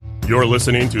You're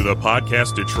listening to the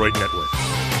Podcast Detroit Network.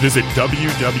 Visit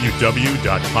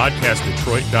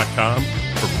www.podcastdetroit.com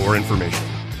for more information.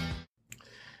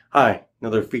 Hi,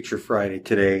 another Feature Friday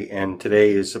today, and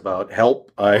today is about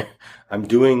help. I'm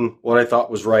doing what I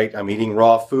thought was right. I'm eating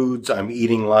raw foods. I'm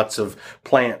eating lots of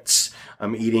plants.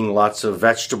 I'm eating lots of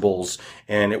vegetables,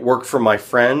 and it worked for my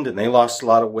friend, and they lost a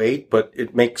lot of weight, but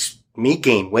it makes me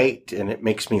gain weight, and it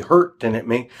makes me hurt,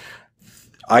 and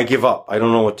I give up. I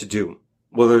don't know what to do.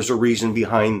 Well, there's a reason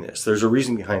behind this. And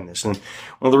one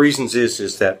of the reasons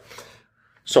is that,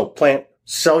 so plant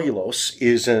cellulose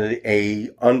is a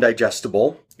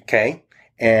undigestible, okay?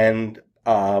 And,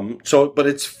 but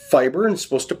it's fiber and it's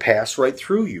supposed to pass right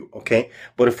through you, okay?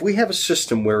 But if we have a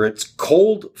system where it's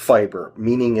cold fiber,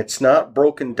 meaning it's not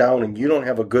broken down and you don't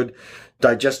have a good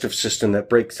digestive system that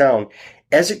breaks down,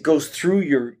 as it goes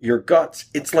through your guts,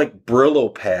 it's like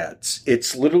Brillo pads.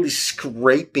 It's literally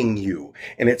scraping you,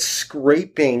 and it's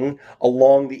scraping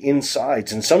along the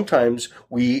insides. And sometimes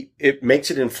it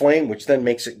makes it inflame, which then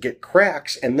makes it get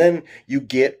cracks. And then you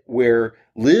get where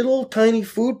little tiny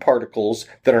food particles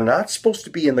that are not supposed to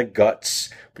be in the guts,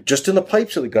 but just in the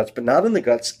pipes of the guts, but not in the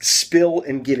guts, spill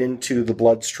and get into the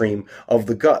bloodstream of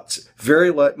the guts.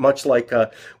 Very much like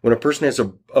when a person has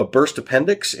a burst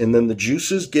appendix and then the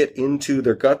juices get into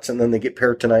their guts and then they get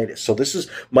peritonitis. So this is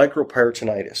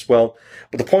microperitonitis. Well,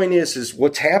 but the point is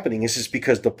what's happening is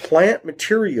because the plant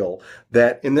material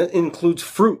that includes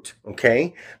fruit,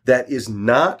 okay, that is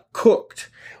not cooked.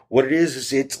 What it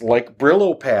is it's like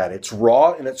Brillo pad. It's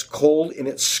raw and it's cold and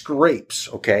it scrapes,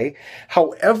 okay?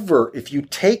 However, if you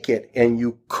take it and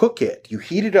you cook it, you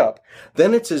heat it up,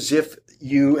 then it's as if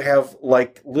you have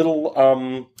like little,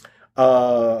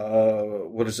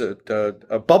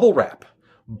 bubble wrap.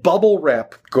 Bubble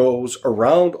wrap goes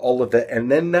around all of that,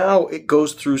 and then now it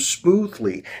goes through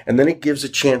smoothly, and then it gives a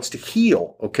chance to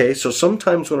heal, okay? So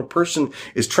sometimes when a person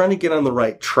is trying to get on the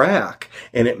right track,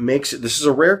 and this is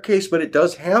a rare case, but it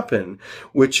does happen,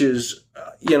 which is,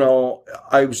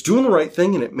 I was doing the right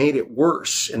thing and it made it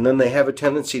worse, and then they have a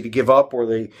tendency to give up,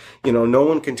 or no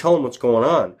one can tell them what's going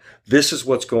on. This is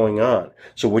what's going on.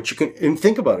 So and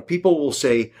think about it. People will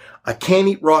say, I can't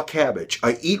eat raw cabbage.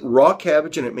 I eat raw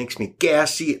cabbage and it makes me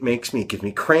gassy. It gives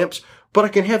me cramps, but I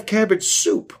can have cabbage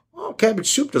soup. Oh,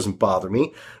 cabbage soup doesn't bother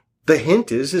me. The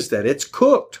hint is that it's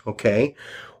cooked, okay?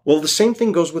 Well, the same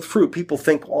thing goes with fruit. People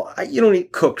think, well, you don't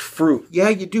eat cooked fruit. Yeah,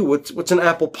 you do. What's an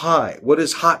apple pie? What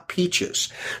is hot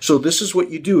peaches? So this is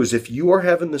what you do is if you are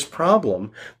having this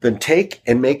problem, then take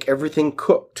and make everything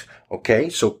cooked, okay?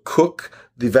 So cook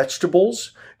the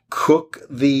vegetables, cook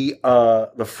the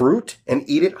fruit, and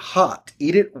eat it hot.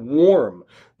 Eat it warm.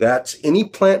 That's any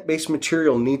plant-based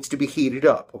material needs to be heated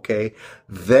up, okay?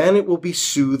 Then it will be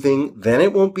soothing. Then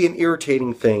it won't be an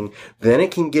irritating thing. Then it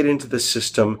can get into the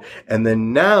system. And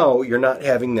then now you're not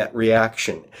having that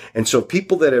reaction. And so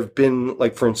people that have been,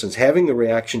 like, for instance, having the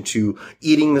reaction to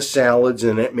eating the salads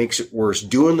and it makes it worse,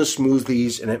 doing the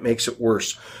smoothies and it makes it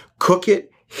worse, cook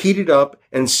it, heat it up,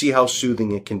 and see how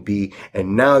soothing it can be.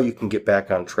 And now you can get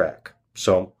back on track.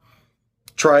 So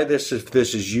try this if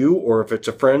this is you, or if it's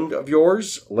a friend of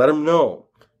yours, let them know.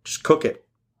 Just cook it.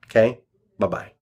 Okay? Bye-bye.